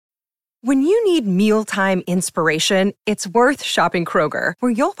When you need mealtime inspiration, it's worth shopping Kroger,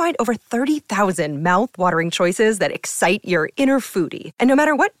 where you'll find over 30,000 mouth-watering choices that excite your inner foodie. And no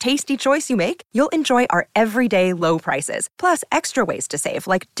matter what tasty choice you make, you'll enjoy our everyday low prices, plus extra ways to save,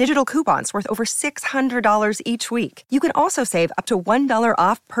 like digital coupons worth over $600 each week. You can also save up to $1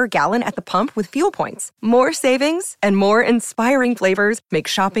 off per gallon at the pump with fuel points. More savings and more inspiring flavors make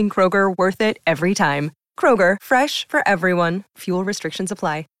shopping Kroger worth it every time. Kroger, fresh for everyone. Fuel restrictions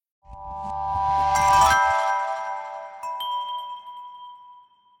apply.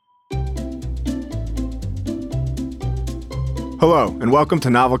 Hello, and welcome to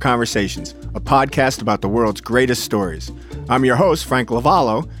Novel Conversations, a podcast about the world's greatest stories. I'm your host, Frank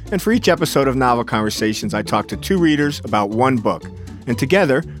Lavallo, and for each episode of Novel Conversations, I talk to two readers about one book. And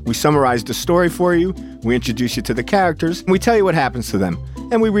together, we summarize the story for you, we introduce you to the characters, and we tell you what happens to them,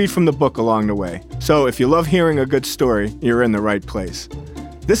 and we read from the book along the way. So if you love hearing a good story, you're in the right place.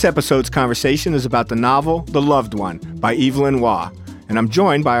 This episode's conversation is about the novel The Loved One by Evelyn Waugh. And I'm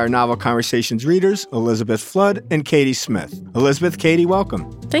joined by our Novel Conversations readers, Elizabeth Flood and Katie Smith. Elizabeth, Katie, welcome.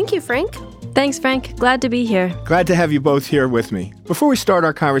 Thank you, Frank. Thanks, Frank. Glad to be here. Glad to have you both here with me. Before we start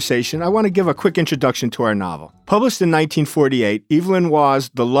our conversation, I want to give a quick introduction to our novel. Published in 1948, Evelyn Waugh's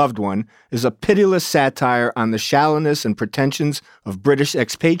The Loved One is a pitiless satire on the shallowness and pretensions of British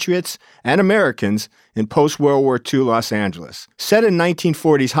expatriates and Americans in post-World War II Los Angeles. Set in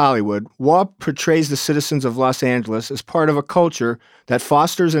 1940s Hollywood, Waugh portrays the citizens of Los Angeles as part of a culture that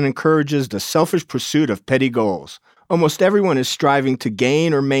fosters and encourages the selfish pursuit of petty goals. Almost everyone is striving to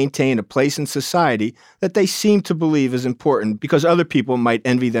gain or maintain a place in society that they seem to believe is important because other people might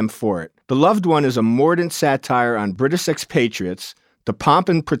envy them for it. The Loved One is a mordant satire on British expatriates, the pomp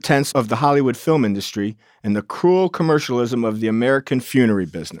and pretense of the Hollywood film industry, and the cruel commercialism of the American funerary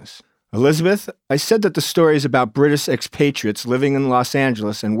business. Elizabeth, I said that the story is about British expatriates living in Los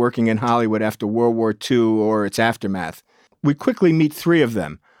Angeles and working in Hollywood after World War II or its aftermath. We quickly meet three of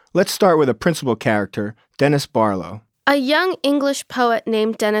them. Let's start with a principal character, Dennis Barlow. A young English poet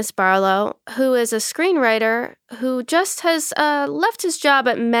named Dennis Barlow, who is a screenwriter who just has left his job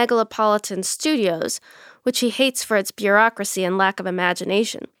at Megalopolitan Studios, which he hates for its bureaucracy and lack of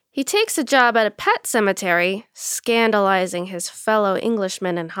imagination. He takes a job at a pet cemetery, scandalizing his fellow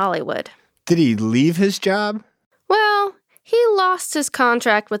Englishmen in Hollywood. Did he leave his job? Well, he lost his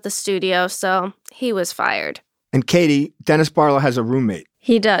contract with the studio, so he was fired. And Katie, Dennis Barlow has a roommate.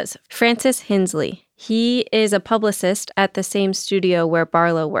 He does. Francis Hinsley. He is a publicist at the same studio where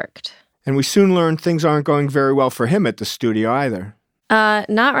Barlow worked. And we soon learn things aren't going very well for him at the studio either.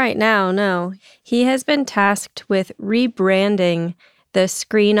 Not right now, no. He has been tasked with rebranding the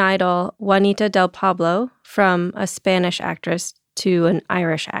screen idol Juanita del Pablo from a Spanish actress to an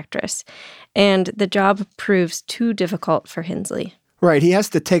Irish actress. And the job proves too difficult for Hinsley. Right, he has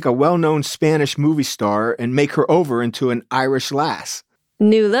to take a well-known Spanish movie star and make her over into an Irish lass.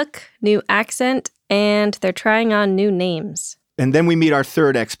 New look, new accent, and they're trying on new names. And then we meet our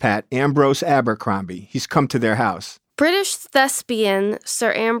third expat, Ambrose Abercrombie. He's come to their house. British thespian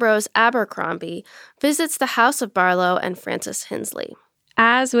Sir Ambrose Abercrombie visits the house of Barlow and Francis Hinsley.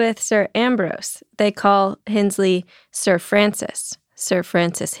 As with Sir Ambrose, they call Hinsley Sir Francis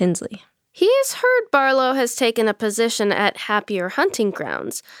Hinsley. He has heard Barlow has taken a position at Happier Hunting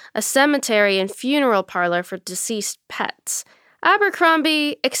Grounds, a cemetery and funeral parlor for deceased pets.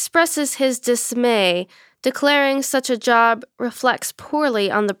 Abercrombie expresses his dismay, declaring such a job reflects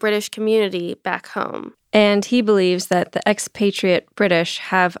poorly on the British community back home. And he believes that the expatriate British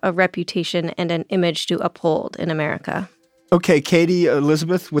have a reputation and an image to uphold in America. Okay, Katie,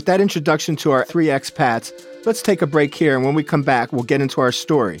 Elizabeth, with that introduction to our three expats, let's take a break here, and when we come back, we'll get into our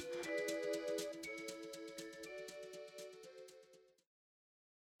story.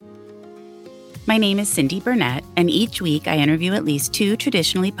 My name is Cindy Burnett, and each week I interview at least two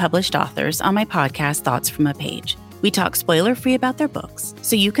traditionally published authors on my podcast, Thoughts from a Page. We talk spoiler-free about their books,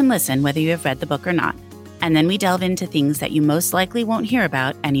 so you can listen whether you have read the book or not. And then we delve into things that you most likely won't hear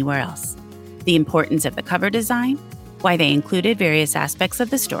about anywhere else. The importance of the cover design, why they included various aspects of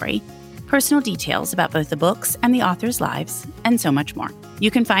the story, personal details about both the books and the authors' lives, and so much more.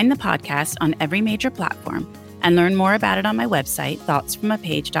 You can find the podcast on every major platform and learn more about it on my website,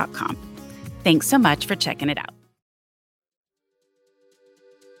 thoughtsfromapage.com. Thanks so much for checking it out.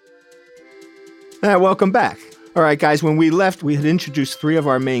 Welcome back. All right, guys, when we left, we had introduced three of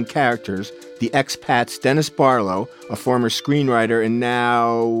our main characters, the expats Dennis Barlow, a former screenwriter and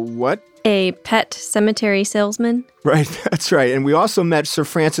now what? A pet cemetery salesman. Right, that's right. And we also met Sir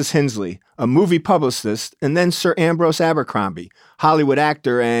Francis Hinsley, a movie publicist, and then Sir Ambrose Abercrombie, Hollywood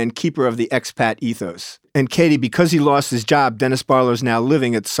actor and keeper of the expat ethos. And Katie, because he lost his job, Dennis Barlow's now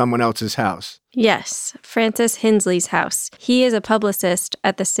living at someone else's house. Yes, Francis Hinsley's house. He is a publicist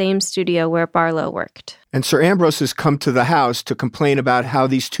at the same studio where Barlow worked. And Sir Ambrose has come to the house to complain about how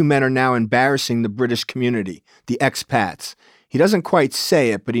these two men are now embarrassing the British community, the expats. He doesn't quite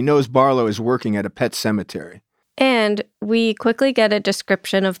say it, but he knows Barlow is working at a pet cemetery. And we quickly get a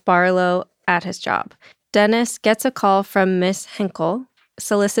description of Barlow at his job. Dennis gets a call from Miss Hinkle,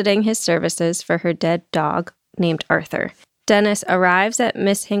 soliciting his services for her dead dog named Arthur. Dennis arrives at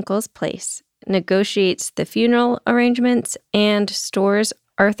Miss Hinkle's place, negotiates the funeral arrangements, and stores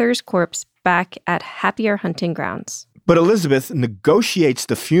Arthur's corpse back at happier hunting grounds. But Elizabeth negotiates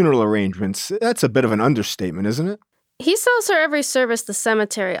the funeral arrangements. That's a bit of an understatement, isn't it? He sells her every service the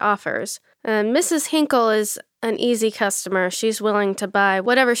cemetery offers. And Mrs. Hinkle is an easy customer. She's willing to buy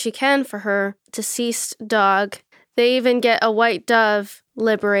whatever she can for her deceased dog. They even get a white dove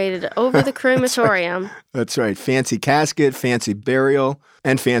liberated over the crematorium. That's right. Fancy casket, fancy burial,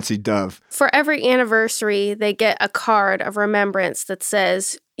 and fancy dove. For every anniversary, they get a card of remembrance that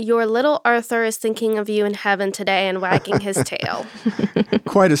says, "Your little Arthur is thinking of you in heaven today," and wagging his tail.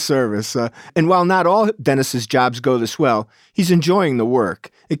 Quite a service. And while not all Dennis's jobs go this well, he's enjoying the work.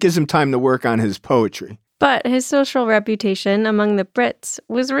 It gives him time to work on his poetry. But his social reputation among the Brits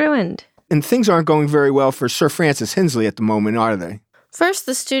was ruined. And things aren't going very well for Sir Francis Hinsley at the moment, are they? First,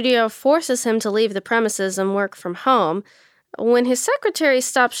 the studio forces him to leave the premises and work from home. When his secretary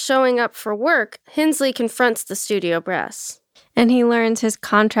stops showing up for work, Hinsley confronts the studio brass. And he learns his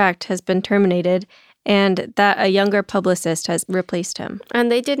contract has been terminated and that a younger publicist has replaced him. And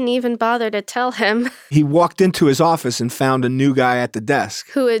they didn't even bother to tell him. He walked into his office and found a new guy at the desk.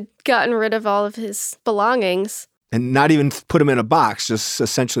 Who had gotten rid of all of his belongings. And not even put him in a box, just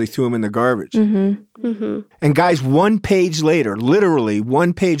essentially threw him in the garbage. Mm-hmm. Mm-hmm. And guys, one page later, literally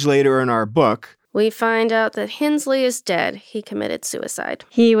one page later in our book, we find out that Hinsley is dead. He committed suicide.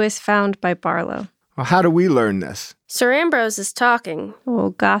 He was found by Barlow. Well, how do we learn this? Sir Ambrose is talking.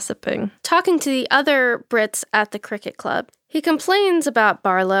 Oh, gossiping. Talking to the other Brits at the cricket club. He complains about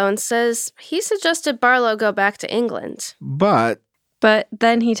Barlow and says he suggested Barlow go back to England. But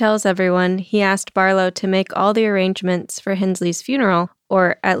then he tells everyone he asked Barlow to make all the arrangements for Hinsley's funeral,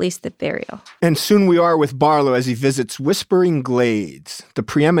 or at least the burial. And soon we are with Barlow as he visits Whispering Glades, the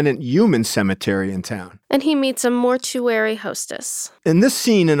preeminent human cemetery in town. And he meets a mortuary hostess. And this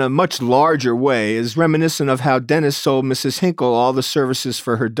scene, in a much larger way, is reminiscent of how Dennis sold Mrs. Hinkle all the services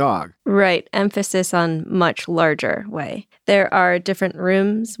for her dog. Right, emphasis on much larger way. There are different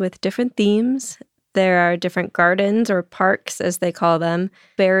rooms with different themes. There are different gardens or parks, as they call them,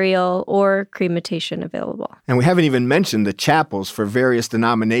 burial or cremation available. And we haven't even mentioned the chapels for various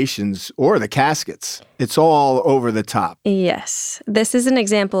denominations or the caskets. It's all over the top. Yes. This is an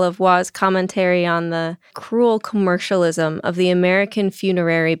example of Waugh's commentary on the cruel commercialism of the American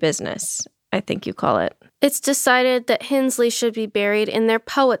funerary business, I think you call it. It's decided that Hinsley should be buried in their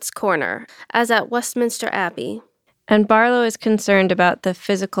Poets' Corner, as at Westminster Abbey. And Barlow is concerned about the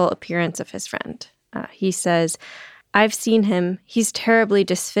physical appearance of his friend. He says, "I've seen him. He's terribly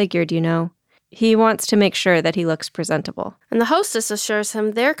disfigured, you know. He wants to make sure that he looks presentable." And the hostess assures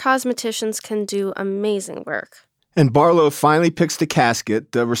him their cosmeticians can do amazing work. And Barlow finally picks the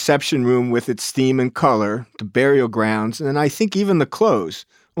casket, the reception room with its theme and color, the burial grounds, and I think even the clothes.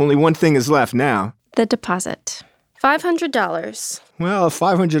 Only one thing is left now. The deposit. $500. Well,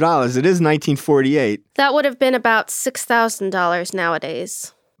 $500. It is 1948. That would have been about $6,000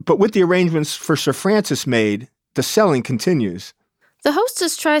 nowadays. But with the arrangements for Sir Francis made, the selling continues. The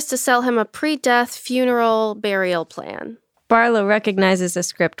hostess tries to sell him a pre-death funeral burial plan. Barlow recognizes a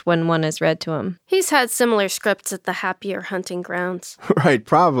script when one is read to him. He's had similar scripts at the happier hunting grounds. Right,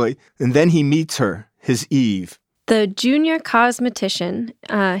 probably. And then he meets her, his Eve. The junior cosmetician,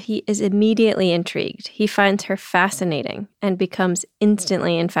 he is immediately intrigued. He finds her fascinating and becomes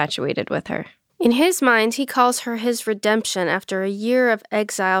instantly infatuated with her. In his mind, he calls her his redemption after a year of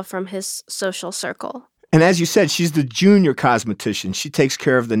exile from his social circle. And as you said, she's the junior cosmetician. She takes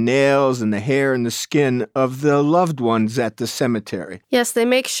care of the nails and the hair and the skin of the loved ones at the cemetery. Yes, they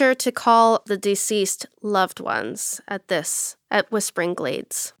make sure to call the deceased loved ones at Whispering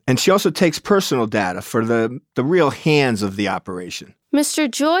Glades. And she also takes personal data for the real hands of the operation. Mr.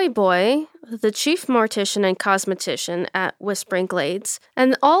 Joyboy, the chief mortician and cosmetician at Whispering Glades,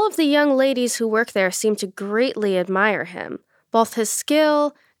 and all of the young ladies who work there seem to greatly admire him, both his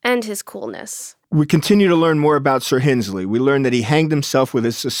skill and his coolness. We continue to learn more about Sir Hinsley. We learn that he hanged himself with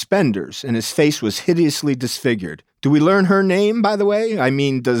his suspenders, and his face was hideously disfigured. Do we learn her name, by the way? I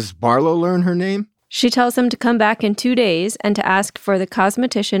mean, does Barlow learn her name? She tells him to come back in 2 days and to ask for the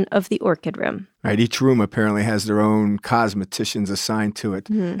cosmetician of the Orchid Room. Right, each room apparently has their own cosmeticians assigned to it.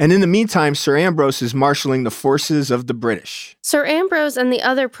 And in the meantime, Sir Ambrose is marshalling the forces of the British. Sir Ambrose and the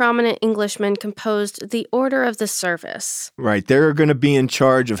other prominent Englishmen composed the Order of the Service. Right, they're going to be in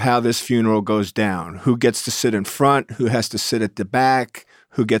charge of how this funeral goes down. Who gets to sit in front, who has to sit at the back,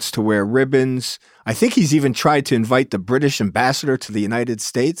 who gets to wear ribbons. I think he's even tried to invite the British ambassador to the United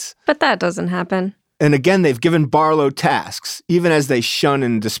States. But that doesn't happen. And again, they've given Barlow tasks, even as they shun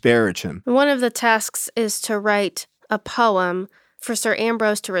and disparage him. One of the tasks is to write a poem for Sir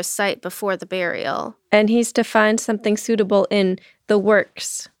Ambrose to recite before the burial. And he's to find something suitable in the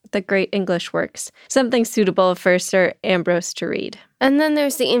works, the great English works, something suitable for Sir Ambrose to read. And then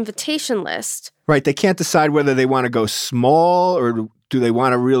there's the invitation list. Right, they can't decide whether they want to go small or do they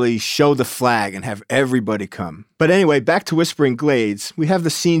want to really show the flag and have everybody come. But anyway, back to Whispering Glades. We have the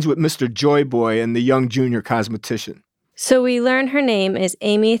scenes with Mr. Joyboy and the young junior cosmetician. So we learn her name is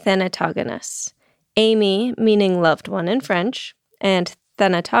Amy Thanatogenes. Amy meaning loved one in French, and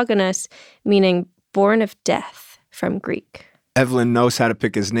Thanatogenes meaning born of death from Greek. Evelyn knows how to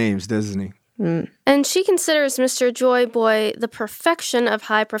pick his names, doesn't he? And she considers Mr. Joyboy the perfection of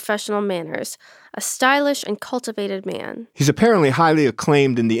high professional manners, a stylish and cultivated man. He's apparently highly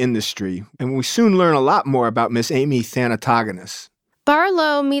acclaimed in the industry, and we soon learn a lot more about Miss Amy Thanatogenes.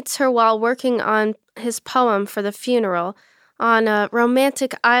 Barlow meets her while working on his poem for the funeral on a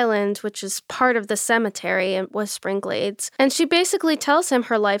romantic island, which is part of the cemetery in Whispering Glades, and she basically tells him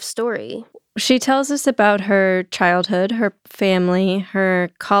her life story. She tells us about her childhood, her family, her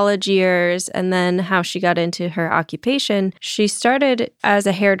college years, and then how she got into her occupation. She started as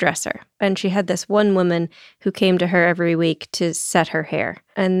a hairdresser, and she had this one woman who came to her every week to set her hair.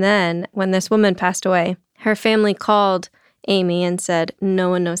 And then when this woman passed away, her family called Amy and said, "No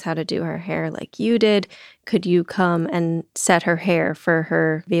one knows how to do her hair like you did. Could you come and set her hair for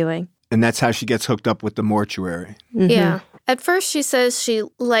her viewing?" And that's how she gets hooked up with the mortuary. Yeah. At first, she says she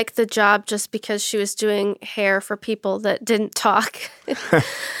liked the job just because she was doing hair for people that didn't talk.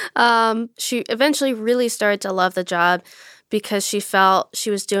 She eventually really started to love the job because she felt she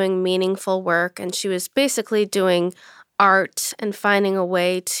was doing meaningful work, and she was basically doing art and finding a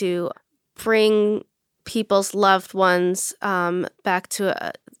way to bring people's loved ones back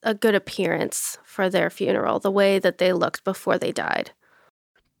to a good appearance for their funeral, the way that they looked before they died.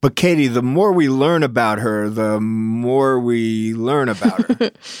 But Katie, the more we learn about her, the more we learn about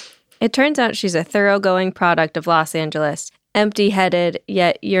her. It turns out she's a thoroughgoing product of Los Angeles, empty-headed,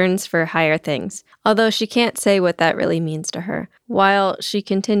 yet yearns for higher things, although she can't say what that really means to her. While she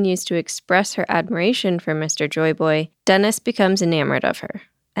continues to express her admiration for Mr. Joyboy, Dennis becomes enamored of her,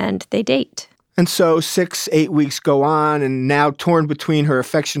 and they date. And so 6-8 weeks go on, and now torn between her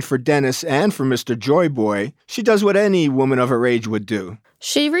affection for Dennis and for Mr. Joyboy, she does what any woman of her age would do.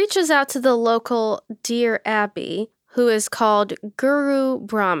 She reaches out to the local Dear Abbey, who is called Guru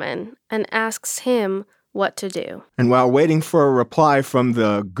Brahman, and asks him what to do. And while waiting for a reply from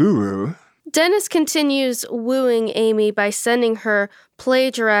the guru, Dennis continues wooing Amy by sending her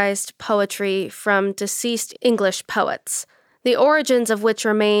plagiarized poetry from deceased English poets, the origins of which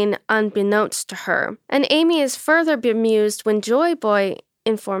remain unbeknownst to her. And Amy is further bemused when Joyboy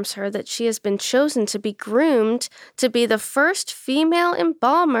informs her that she has been chosen to be groomed to be the first female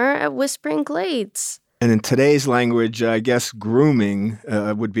embalmer at Whispering Glades. And in today's language, I guess grooming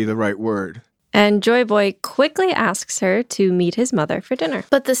would be the right word. And Joyboy quickly asks her to meet his mother for dinner.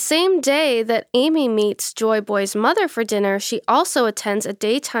 But the same day that Amy meets Joyboy's mother for dinner, she also attends a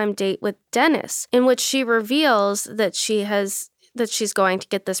daytime date with Dennis, in which she reveals that she's going to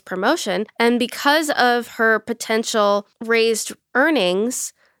get this promotion. And because of her potential raised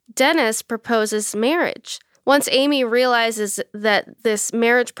earnings, Dennis proposes marriage. Once Amy realizes that this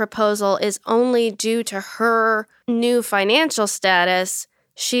marriage proposal is only due to her new financial status,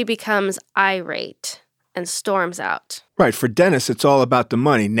 she becomes irate and storms out. Right, for Dennis, it's all about the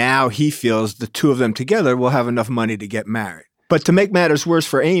money. Now he feels the two of them together will have enough money to get married. But to make matters worse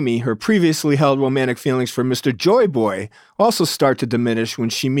for Amy, her previously held romantic feelings for Mr. Joyboy also start to diminish when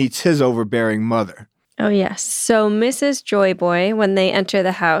she meets his overbearing mother. Oh, yes. So Mrs. Joyboy, when they enter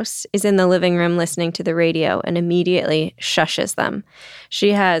the house, is in the living room listening to the radio and immediately shushes them.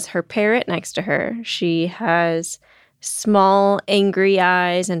 She has her parrot next to her. She has small, angry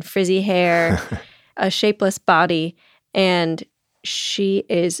eyes and frizzy hair, a shapeless body, and she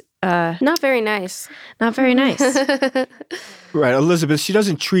is Not very nice. Not very nice. Right, Elizabeth, she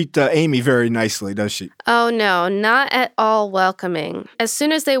doesn't treat Amy very nicely, does she? Oh, no, not at all welcoming. As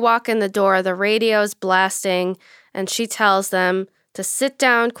soon as they walk in the door, the radio's blasting, and she tells them to sit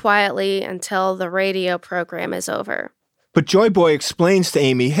down quietly until the radio program is over. But Joy Boy explains to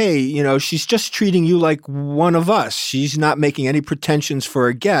Amy, hey, she's just treating you like one of us. She's not making any pretensions for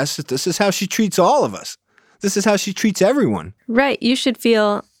a guest. This is how she treats all of us. This is how she treats everyone. Right, you should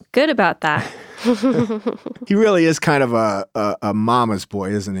feel good about that. He really is kind of a mama's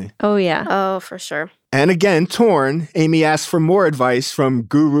boy, isn't he? Oh, yeah. Oh, for sure. And again, torn, Amy asks for more advice from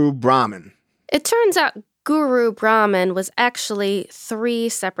Guru Brahman. It turns out Guru Brahman was actually 3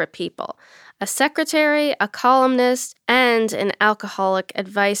 separate people: a secretary, a columnist, and an alcoholic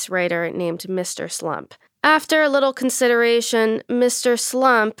advice writer named Mr. Slump. After a little consideration, Mr.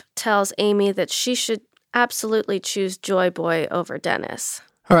 Slump tells Amy that she should absolutely choose Joy Boy over Dennis.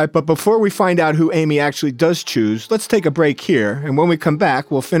 All right, but before we find out who Amy actually does choose, let's take a break here, and when we come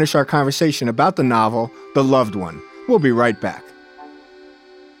back, we'll finish our conversation about the novel, The Loved One. We'll be right back.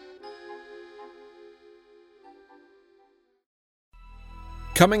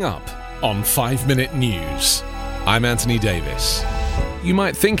 Coming up on 5 Minute News, I'm Anthony Davis. You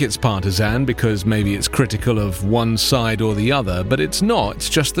might think it's partisan because maybe it's critical of one side or the other, but it's not. It's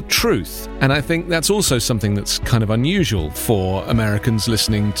just the truth. And I think that's also something that's kind of unusual for Americans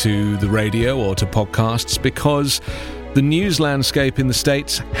listening to the radio or to podcasts, because the news landscape in the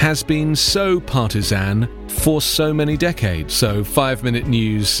States has been so partisan for so many decades. So 5 Minute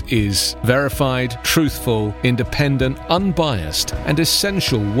News is verified, truthful, independent, unbiased, and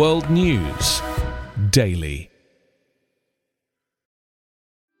essential world news daily.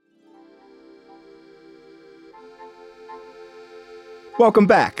 Welcome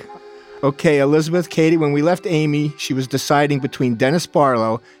back. Okay, Elizabeth, Katie, when we left Amy, she was deciding between Dennis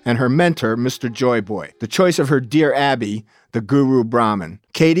Barlow and her mentor, Mr. Joy Boy, the choice of her dear Abby, the Guru Brahman.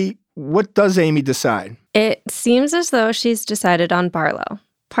 Katie, what does Amy decide? It seems as though she's decided on Barlow,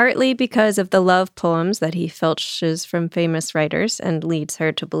 partly because of the love poems that he filches from famous writers and leads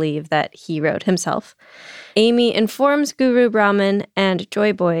her to believe that he wrote himself. Amy informs Guru Brahman and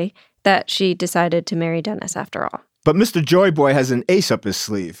Joy Boy that she decided to marry Dennis after all. But Mr. Joy Boy has an ace up his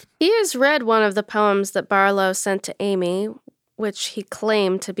sleeve. He has read one of the poems that Barlow sent to Amy, which he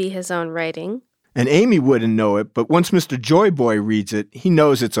claimed to be his own writing. And Amy wouldn't know it, but once Mr. Joy Boy reads it, he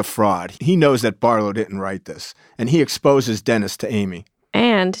knows it's a fraud. He knows that Barlow didn't write this, and he exposes Dennis to Amy.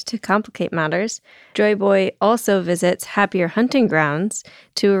 And to complicate matters, Joy Boy also visits Happier Hunting Grounds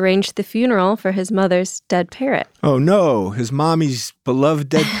to arrange the funeral for his mother's dead parrot. Oh no, his mommy's beloved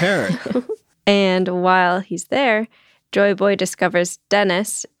dead parrot. And while he's there, Joy Boy discovers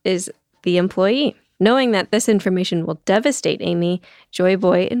Dennis is the employee. Knowing that this information will devastate Amy, Joy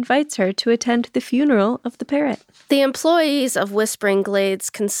Boy invites her to attend the funeral of the parrot. The employees of Whispering Glades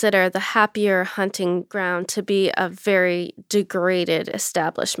consider the Happier Hunting Ground to be a very degraded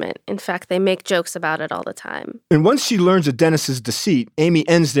establishment. In fact, they make jokes about it all the time. And once she learns of Dennis's deceit, Amy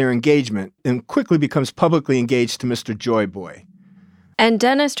ends their engagement and quickly becomes publicly engaged to Mr. Joy Boy. And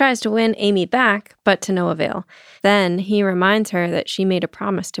Dennis tries to win Amy back, but to no avail. Then he reminds her that she made a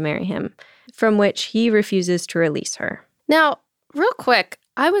promise to marry him, from which he refuses to release her. Now, real quick,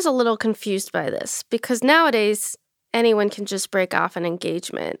 I was a little confused by this, because nowadays anyone can just break off an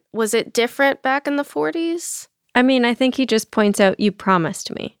engagement. Was it different back in the 40s? I mean, I think he just points out, you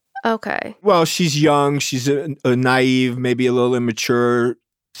promised me. Okay. Well, she's young, she's a naive, maybe a little immature.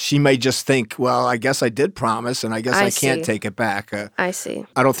 She may just think, well, I guess I did promise, and I guess I can't take it back. I see.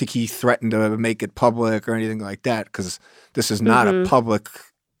 I don't think he threatened to make it public or anything like that, because this is not a public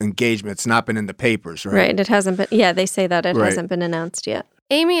engagement. It's not been in the papers, right? Right, it hasn't been, they say that it hasn't been announced yet.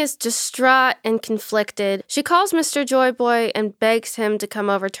 Amy is distraught and conflicted. She calls Mr. Joy Boy and begs him to come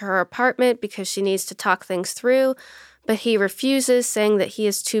over to her apartment because she needs to talk things through, but he refuses, saying that he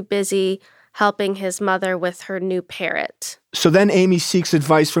is too busy helping his mother with her new parrot. So then Amy seeks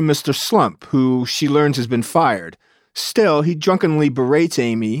advice from Mr. Slump, who she learns has been fired. Still, he drunkenly berates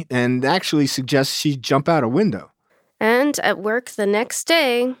Amy and actually suggests she jump out a window. And at work the next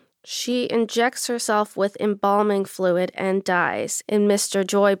day, she injects herself with embalming fluid and dies in Mr.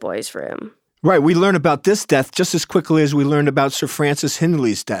 Joy Boy's room. Right, we learn about this death just as quickly as we learned about Sir Francis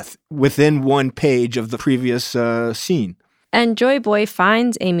Hindley's death, within one page of the previous scene. And Joy Boy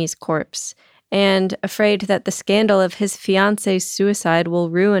finds Amy's corpse, and afraid that the scandal of his fiancé's suicide will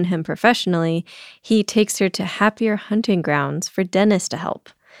ruin him professionally, he takes her to Happier Hunting Grounds for Dennis to help.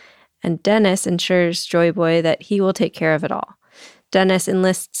 And Dennis ensures Joy Boy that he will take care of it all. Dennis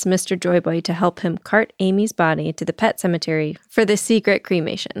enlists Mr. Joyboy to help him cart Amy's body to the pet cemetery for the secret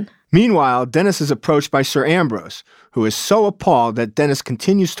cremation. Meanwhile, Dennis is approached by Sir Ambrose, who is so appalled that Dennis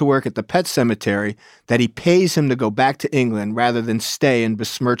continues to work at the pet cemetery that he pays him to go back to England rather than stay and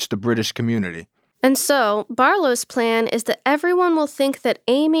besmirch the British community. And so, Barlow's plan is that everyone will think that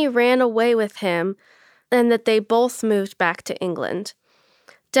Amy ran away with him and that they both moved back to England.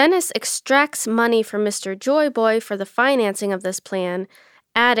 Dennis extracts money from Mr. Joyboy for the financing of this plan,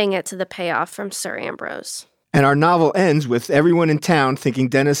 adding it to the payoff from Sir Ambrose. And our novel ends with everyone in town thinking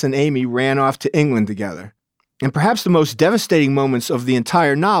Dennis and Amy ran off to England together. And perhaps the most devastating moments of the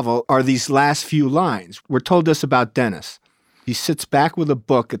entire novel are these last few lines. We're told this about Dennis. He sits back with a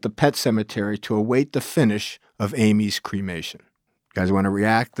book at the pet cemetery to await the finish of Amy's cremation. You guys want to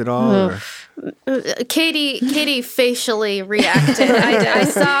react at all? Katie facially reacted. I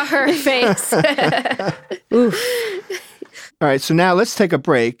saw her face. Oof. All right, so now let's take a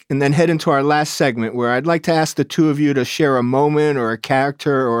break and then head into our last segment where I'd like to ask the two of you to share a moment or a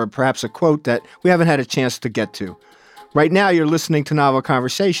character or perhaps a quote that we haven't had a chance to get to. Right now, you're listening to Novel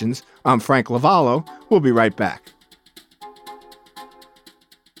Conversations. I'm Frank Lavallo. We'll be right back.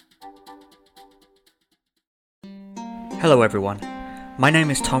 Hello everyone, my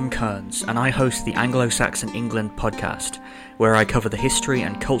name is Tom Kearns and I host the Anglo-Saxon England podcast, where I cover the history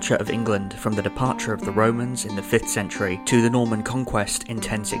and culture of England from the departure of the Romans in the 5th century to the Norman conquest in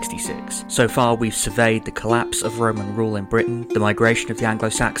 1066. So far we've surveyed the collapse of Roman rule in Britain, the migration of the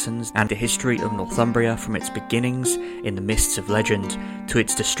Anglo-Saxons, and the history of Northumbria from its beginnings in the mists of legend to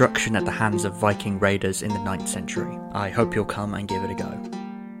its destruction at the hands of Viking raiders in the 9th century. I hope you'll come and give it a go.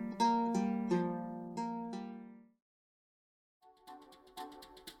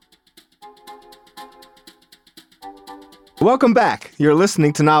 Welcome back. You're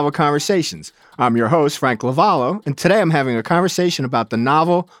listening to Novel Conversations. I'm your host, Frank Lavallo, and today I'm having a conversation about the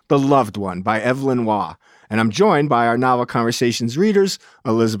novel The Loved One by Evelyn Waugh. And I'm joined by our Novel Conversations readers,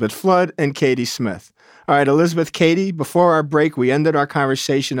 Elizabeth Flood and Katie Smith. All right, Elizabeth, Katie, before our break, we ended our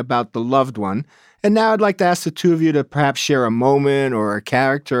conversation about The Loved One. And now I'd like to ask the two of you to perhaps share a moment or a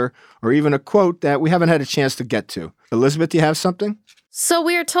character or even a quote that we haven't had a chance to get to. Elizabeth, do you have something? So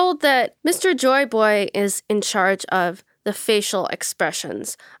we are told that Mr. Joyboy is in charge of the facial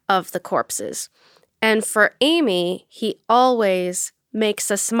expressions of the corpses. And for Amy, he always makes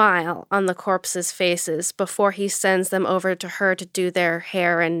a smile on the corpses' faces before he sends them over to her to do their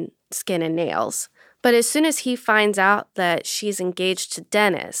hair and skin and nails. But as soon as he finds out that she's engaged to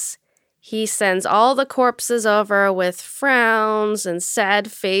Dennis, he sends all the corpses over with frowns and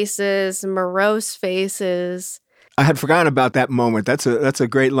sad faces, morose faces. I had forgotten about that moment. That's a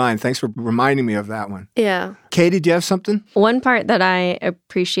great line. Thanks for reminding me of that one. Yeah. Katie, do you have something? One part that I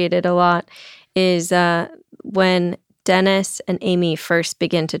appreciated a lot is when Dennis and Amy first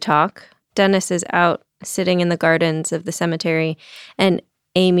begin to talk. Dennis is out sitting in the gardens of the cemetery, and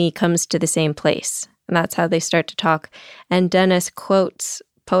Amy comes to the same place. And that's how they start to talk. And Dennis quotes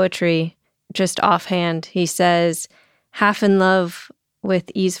poetry just offhand. He says, "Half in love with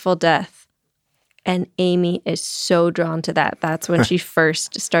easeful death." And Amy is so drawn to that. That's when she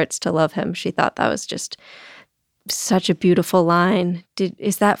first starts to love him. She thought that was just such a beautiful line.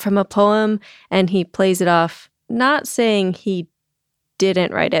 Is that from a poem? And he plays it off, not saying he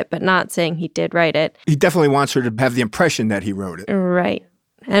didn't write it, but not saying he did write it. He definitely wants her to have the impression that he wrote it. Right.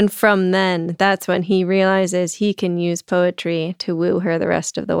 And from then, that's when he realizes he can use poetry to woo her the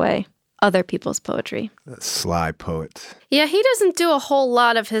rest of the way. Other people's poetry. Sly poet. Yeah, he doesn't do a whole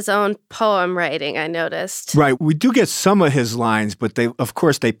lot of his own poem writing, I noticed. Right. We do get some of his lines, but of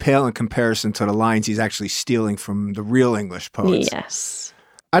course, they pale in comparison to the lines he's actually stealing from the real English poets. Yes.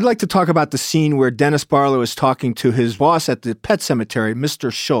 I'd like to talk about the scene where Dennis Barlow is talking to his boss at the pet cemetery,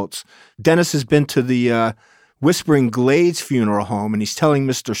 Mr. Schultz. Dennis has been to the Whispering Glades funeral home, and he's telling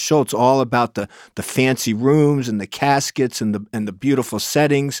Mr. Schultz all about the fancy rooms and the caskets and the beautiful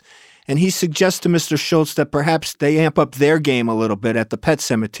settings. And he suggests to Mr. Schultz that perhaps they amp up their game a little bit at the pet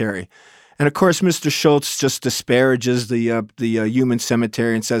cemetery. And of course, Mr. Schultz just disparages the human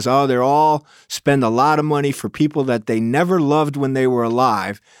cemetery and says, oh, they're all spend a lot of money for people that they never loved when they were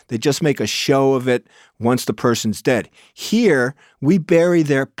alive. They just make a show of it once the person's dead. Here, we bury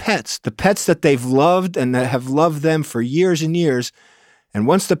their pets, the pets that they've loved and that have loved them for years and years. And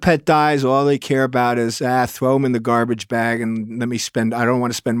once the pet dies, all they care about is, throw them in the garbage bag and I don't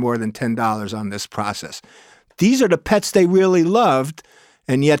want to spend more than $10 on this process. These are the pets they really loved,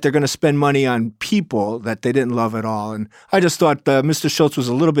 and yet they're going to spend money on people that they didn't love at all. And I just thought Mr. Schultz was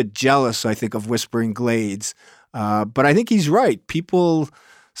a little bit jealous, I think, of Whispering Glades. But I think he's right. People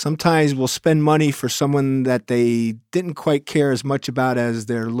sometimes will spend money for someone that they didn't quite care as much about as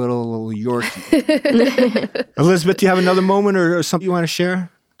their little Yorkie. Elizabeth, do you have another moment or something you want to share?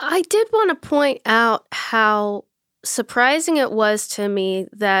 I did want to point out how surprising it was to me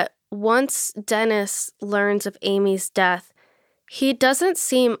that once Dennis learns of Amy's death, he doesn't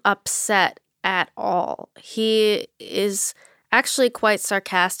seem upset at all. He is actually quite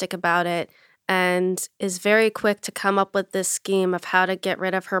sarcastic about it and is very quick to come up with this scheme of how to get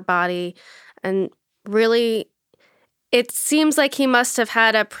rid of her body. And really, it seems like he must have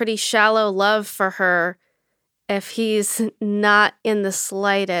had a pretty shallow love for her if he's not in the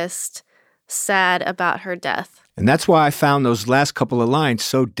slightest sad about her death. And that's why I found those last couple of lines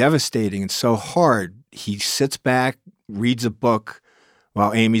so devastating and so hard. He sits back, reads a book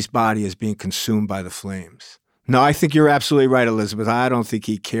while Amy's body is being consumed by the flames. No, I think you're absolutely right, Elizabeth. I don't think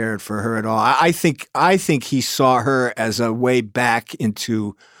he cared for her at all. I think he saw her as a way back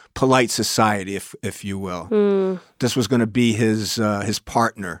into polite society, if you will. This was going to be his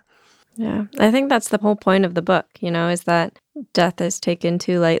partner. Yeah, I think that's the whole point of the book, is that death is taken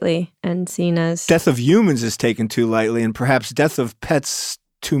too lightly and seen as... Death of humans is taken too lightly, and perhaps death of pets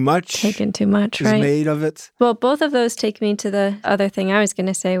too much. Taken too much, is right? Made of it. Well, both of those take me to the other thing I was going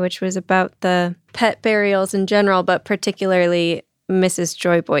to say, which was about the pet burials in general, but particularly Mrs.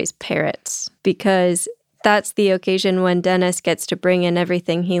 Joyboy's parrots, because that's the occasion when Dennis gets to bring in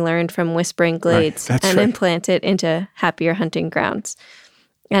everything he learned from Whispering Glades and implant it into Happier Hunting Grounds.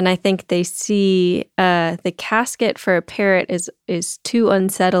 And I think they see the casket for a parrot is too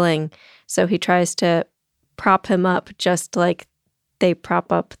unsettling, so he tries to prop him up just like they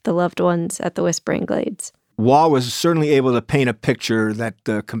prop up the loved ones at the Whispering Glades. Waugh was certainly able to paint a picture that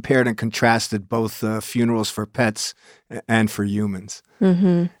compared and contrasted both funerals for pets and for humans.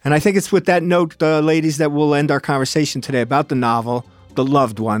 Mm-hmm. And I think it's with that note, ladies, that we'll end our conversation today about the novel, The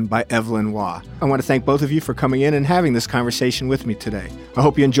Loved One by Evelyn Waugh. I want to thank both of you for coming in and having this conversation with me today. I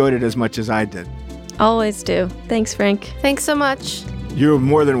hope you enjoyed it as much as I did. Always do. Thanks, Frank. Thanks so much. You're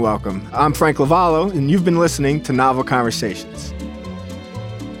more than welcome. I'm Frank Lavallo, and you've been listening to Novel Conversations.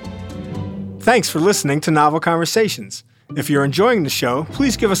 Thanks for listening to Novel Conversations. If you're enjoying the show,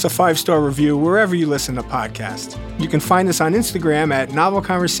 please give us a 5-star review wherever you listen to podcasts. You can find us on Instagram at Novel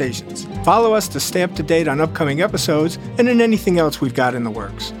Conversations. Follow us to stay up to date on upcoming episodes and in anything else we've got in the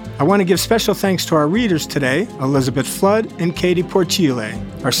works. I want to give special thanks to our readers today, Elizabeth Flood and Katie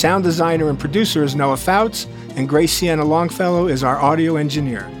Porchile. Our sound designer and producer is Noah Fouts, and Grace Sienna Longfellow is our audio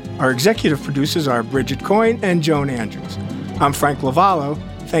engineer. Our executive producers are Bridget Coyne and Joan Andrews. I'm Frank Lavallo.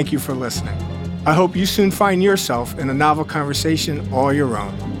 Thank you for listening. I hope you soon find yourself in a novel conversation all your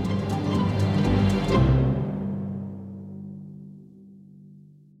own.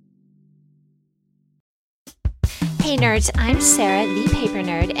 Hey nerds, I'm Sarah, the paper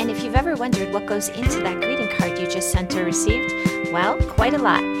nerd, and if you've ever wondered what goes into that greeting card you just sent or received, well, quite a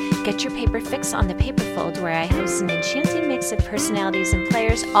lot. Get your paper fix on the Paperfold, where I host an enchanting mix of personalities and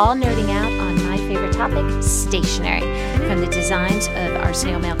players, all nerding out on my favorite topic, stationery. From the designs of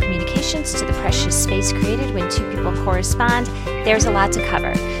Arsenio Mail Communications to the precious space created when two people correspond, there's a lot to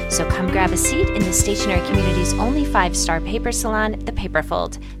cover. So come grab a seat in the stationery community's only 5-star paper salon, the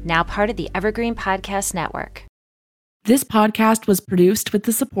Paperfold, now part of the Evergreen Podcast Network. This podcast was produced with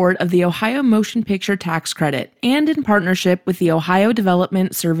the support of the Ohio Motion Picture Tax Credit and in partnership with the Ohio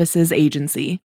Development Services Agency.